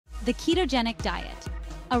The ketogenic diet,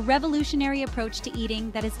 a revolutionary approach to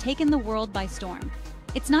eating that has taken the world by storm.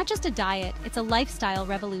 It's not just a diet, it's a lifestyle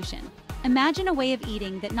revolution. Imagine a way of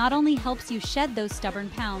eating that not only helps you shed those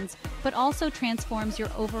stubborn pounds, but also transforms your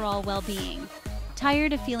overall well-being.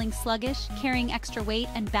 Tired of feeling sluggish, carrying extra weight,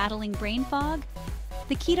 and battling brain fog?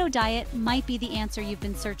 The keto diet might be the answer you've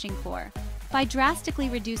been searching for. By drastically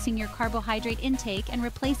reducing your carbohydrate intake and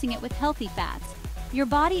replacing it with healthy fats, your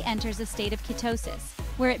body enters a state of ketosis,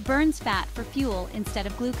 where it burns fat for fuel instead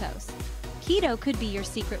of glucose. Keto could be your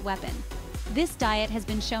secret weapon. This diet has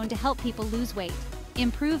been shown to help people lose weight,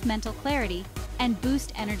 improve mental clarity, and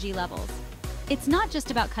boost energy levels. It's not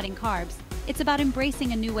just about cutting carbs, it's about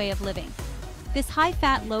embracing a new way of living. This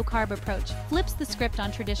high-fat, low-carb approach flips the script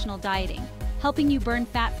on traditional dieting, helping you burn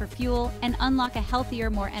fat for fuel and unlock a healthier,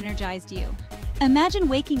 more energized you. Imagine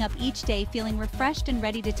waking up each day feeling refreshed and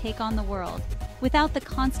ready to take on the world, without the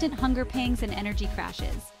constant hunger pangs and energy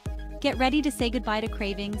crashes. Get ready to say goodbye to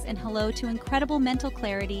cravings and hello to incredible mental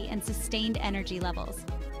clarity and sustained energy levels.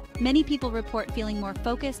 Many people report feeling more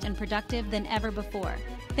focused and productive than ever before,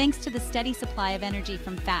 thanks to the steady supply of energy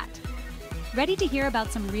from fat. Ready to hear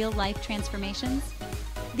about some real-life transformations?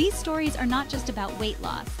 These stories are not just about weight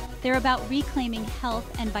loss, they're about reclaiming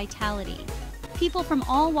health and vitality. People from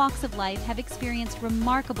all walks of life have experienced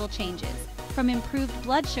remarkable changes, from improved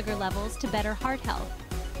blood sugar levels to better heart health.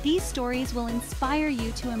 These stories will inspire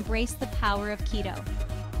you to embrace the power of keto.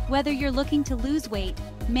 Whether you're looking to lose weight,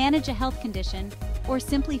 manage a health condition, or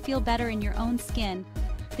simply feel better in your own skin,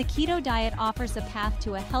 the keto diet offers a path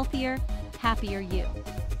to a healthier, happier you.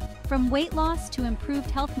 From weight loss to improved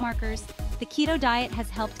health markers, the keto diet has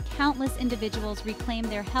helped countless individuals reclaim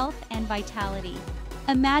their health and vitality.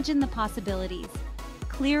 Imagine the possibilities: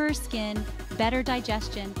 clearer skin, better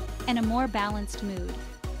digestion, and a more balanced mood.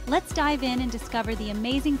 Let's dive in and discover the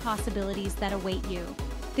amazing possibilities that await you.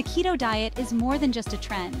 The keto diet is more than just a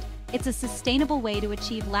trend. It's a sustainable way to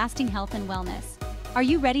achieve lasting health and wellness. Are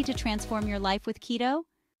you ready to transform your life with keto?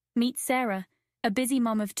 Meet Sarah, a busy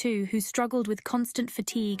mom of two who struggled with constant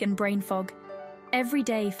fatigue and brain fog. Every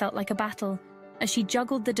day felt like a battle, as she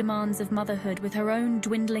juggled the demands of motherhood with her own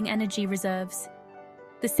dwindling energy reserves.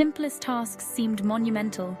 The simplest tasks seemed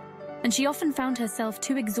monumental, and she often found herself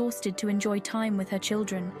too exhausted to enjoy time with her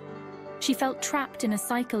children. She felt trapped in a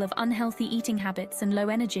cycle of unhealthy eating habits and low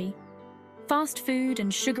energy. Fast food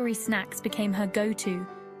and sugary snacks became her go-to,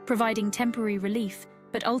 providing temporary relief,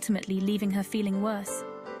 but ultimately leaving her feeling worse.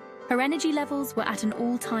 Her energy levels were at an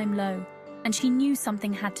all-time low, and she knew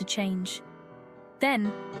something had to change.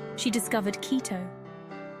 Then, she discovered keto.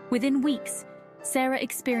 Within weeks, Sarah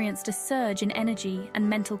experienced a surge in energy and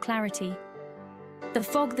mental clarity. The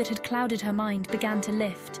fog that had clouded her mind began to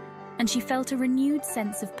lift, and she felt a renewed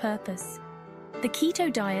sense of purpose. The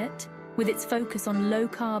keto diet, with its focus on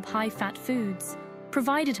low-carb, high-fat foods,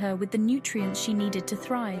 provided her with the nutrients she needed to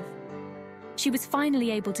thrive. She was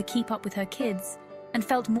finally able to keep up with her kids and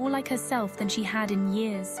felt more like herself than she had in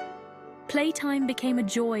years. Playtime became a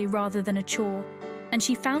joy rather than a chore, and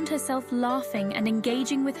she found herself laughing and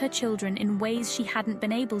engaging with her children in ways she hadn't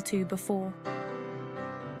been able to before.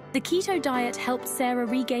 The keto diet helped Sarah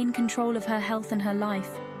regain control of her health and her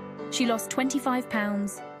life. She lost 25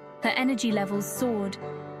 pounds, her energy levels soared,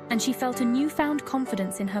 and she felt a newfound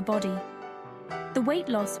confidence in her body. The weight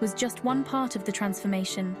loss was just one part of the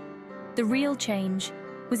transformation. The real change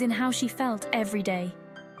was in how she felt every day.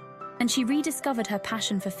 And she rediscovered her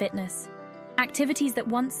passion for fitness. Activities that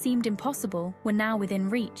once seemed impossible were now within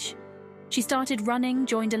reach. She started running,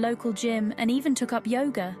 joined a local gym, and even took up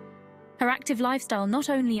yoga. Her active lifestyle not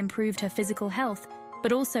only improved her physical health,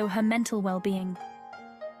 but also her mental well-being.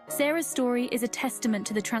 Sarah's story is a testament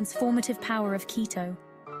to the transformative power of keto.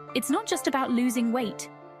 It's not just about losing weight,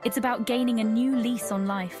 it's about gaining a new lease on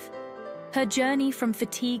life. Her journey from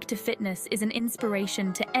fatigue to fitness is an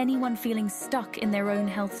inspiration to anyone feeling stuck in their own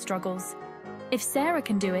health struggles. If Sarah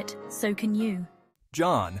can do it, so can you.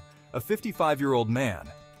 John, a 55-year-old man,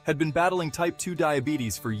 had been battling type 2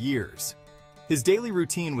 diabetes for years. His daily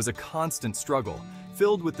routine was a constant struggle,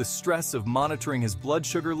 filled with the stress of monitoring his blood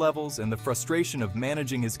sugar levels and the frustration of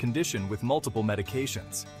managing his condition with multiple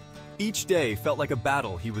medications. Each day felt like a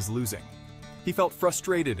battle he was losing. He felt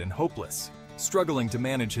frustrated and hopeless, struggling to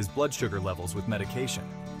manage his blood sugar levels with medication.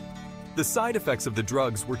 The side effects of the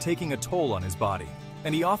drugs were taking a toll on his body,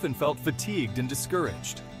 and he often felt fatigued and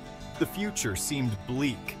discouraged. The future seemed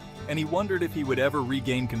bleak, and he wondered if he would ever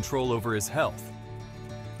regain control over his health.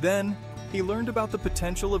 Then, he learned about the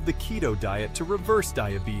potential of the keto diet to reverse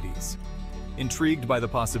diabetes. Intrigued by the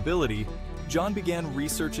possibility, John began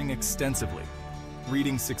researching extensively.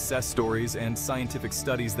 reading success stories and scientific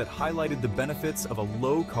studies that highlighted the benefits of a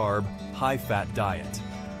low-carb, high-fat diet.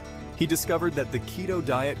 He discovered that the keto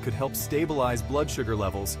diet could help stabilize blood sugar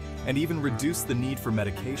levels and even reduce the need for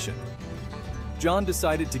medication. John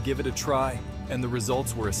decided to give it a try, and the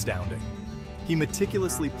results were astounding. He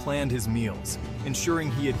meticulously planned his meals,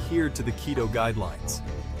 ensuring he adhered to the keto guidelines.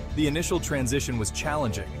 The initial transition was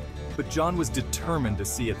challenging, but John was determined to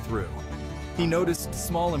see it through. He noticed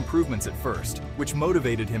small improvements at first, which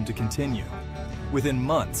motivated him to continue. Within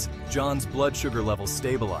months, John's blood sugar levels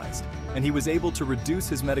stabilized, and he was able to reduce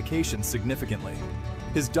his medication significantly.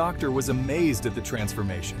 His doctor was amazed at the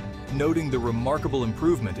transformation, noting the remarkable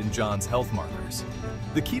improvement in John's health markers.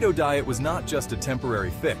 The keto diet was not just a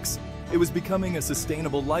temporary fix, it was becoming a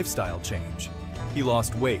sustainable lifestyle change. He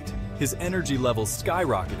lost weight, his energy levels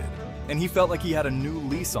skyrocketed, and he felt like he had a new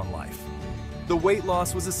lease on life. The weight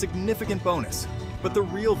loss was a significant bonus, but the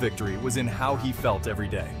real victory was in how he felt every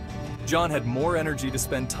day. John had more energy to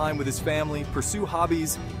spend time with his family, pursue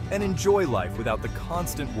hobbies, and enjoy life without the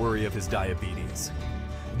constant worry of his diabetes.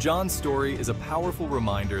 John's story is a powerful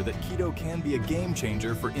reminder that keto can be a game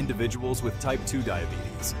changer for individuals with type 2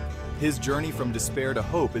 diabetes. His journey from despair to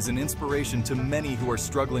hope is an inspiration to many who are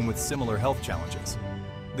struggling with similar health challenges.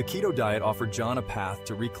 The keto diet offered John a path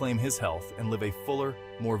to reclaim his health and live a fuller,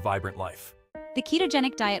 more vibrant life. The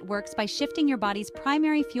ketogenic diet works by shifting your body's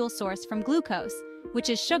primary fuel source from glucose, which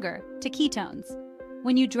is sugar, to ketones.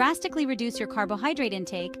 When you drastically reduce your carbohydrate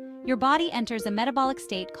intake, your body enters a metabolic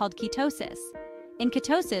state called ketosis. In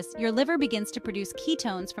ketosis, your liver begins to produce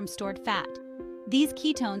ketones from stored fat. These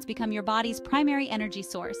ketones become your body's primary energy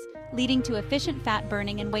source, leading to efficient fat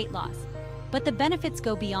burning and weight loss. But the benefits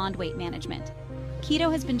go beyond weight management.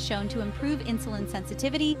 Keto has been shown to improve insulin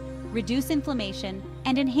sensitivity, reduce inflammation,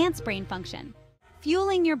 and enhance brain function,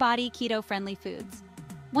 fueling your body keto-friendly foods.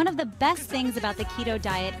 One of the best things about the keto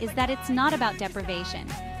diet is that it's not about deprivation.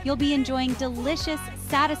 You'll be enjoying delicious,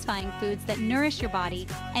 satisfying foods that nourish your body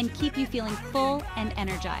and keep you feeling full and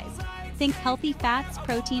energized. Think healthy fats,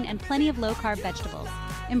 protein, and plenty of low-carb vegetables.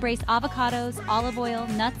 Embrace avocados, olive oil,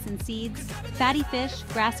 nuts and seeds, fatty fish,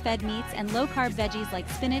 grass-fed meats, and low-carb veggies like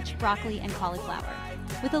spinach, broccoli, and cauliflower.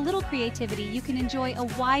 With a little creativity, you can enjoy a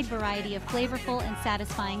wide variety of flavorful and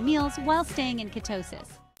satisfying meals while staying in ketosis.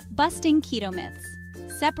 Busting keto myths.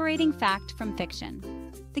 Separating fact from fiction.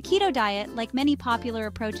 The keto diet, like many popular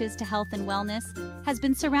approaches to health and wellness, has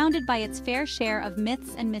been surrounded by its fair share of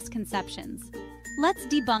myths and misconceptions. Let's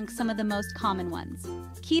debunk some of the most common ones.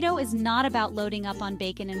 Keto is not about loading up on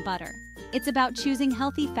bacon and butter. It's about choosing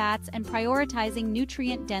healthy fats and prioritizing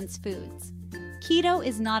nutrient-dense foods. Keto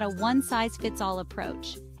is not a one-size-fits-all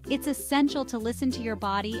approach. It's essential to listen to your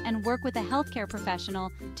body and work with a healthcare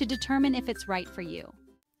professional to determine if it's right for you.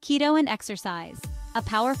 Keto and exercise, a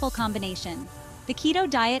powerful combination. The keto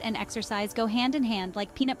diet and exercise go hand in hand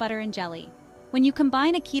like peanut butter and jelly. When you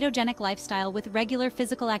combine a ketogenic lifestyle with regular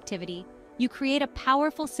physical activity, you create a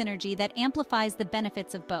powerful synergy that amplifies the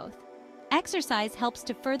benefits of both. Exercise helps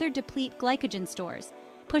to further deplete glycogen stores,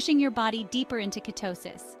 pushing your body deeper into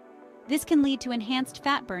ketosis. This can lead to enhanced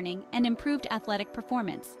fat burning and improved athletic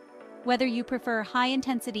performance, whether you prefer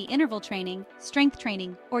high-intensity interval training, strength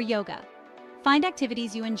training, or yoga. Find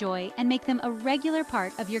activities you enjoy and make them a regular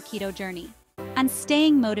part of your keto journey. And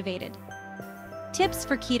staying motivated. Tips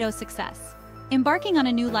for keto success. Embarking on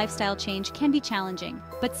a new lifestyle change can be challenging,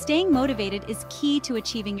 but staying motivated is key to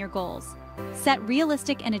achieving your goals. Set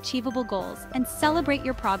realistic and achievable goals and celebrate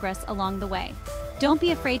your progress along the way. Don't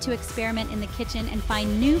be afraid to experiment in the kitchen and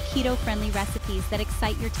find new keto-friendly recipes that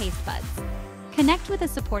excite your taste buds. Connect with a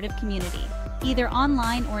supportive community, either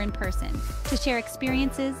online or in person, to share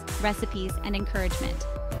experiences, recipes, and encouragement.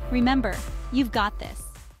 Remember, you've got this.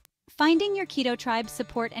 Finding your keto tribe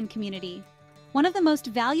support and community. One of the most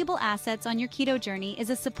valuable assets on your keto journey is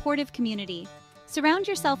a supportive community. Surround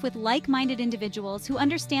yourself with like-minded individuals who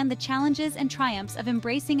understand the challenges and triumphs of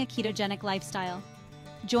embracing a ketogenic lifestyle.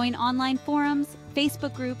 Join online forums,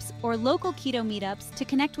 Facebook groups, or local keto meetups to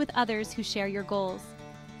connect with others who share your goals.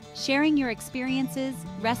 Sharing your experiences,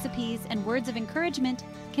 recipes, and words of encouragement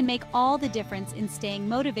can make all the difference in staying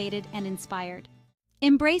motivated and inspired.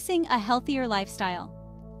 Embracing a healthier lifestyle.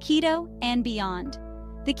 Keto and beyond.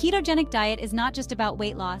 The ketogenic diet is not just about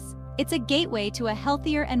weight loss, it's a gateway to a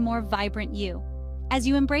healthier and more vibrant you. As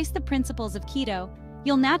you embrace the principles of keto,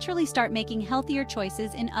 you'll naturally start making healthier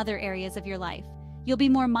choices in other areas of your life. You'll be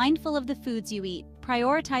more mindful of the foods you eat,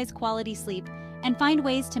 prioritize quality sleep, and find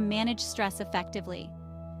ways to manage stress effectively.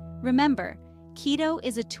 Remember, keto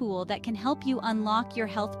is a tool that can help you unlock your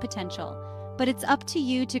health potential, but it's up to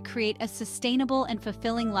you to create a sustainable and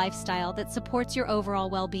fulfilling lifestyle that supports your overall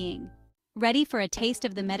well-being. Ready for a taste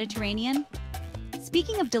of the Mediterranean?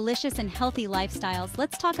 Speaking of delicious and healthy lifestyles,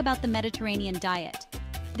 let's talk about the Mediterranean diet.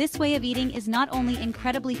 This way of eating is not only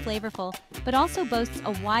incredibly flavorful, but also boasts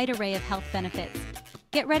a wide array of health benefits.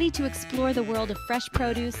 Get ready to explore the world of fresh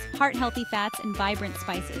produce, heart-healthy fats, and vibrant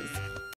spices.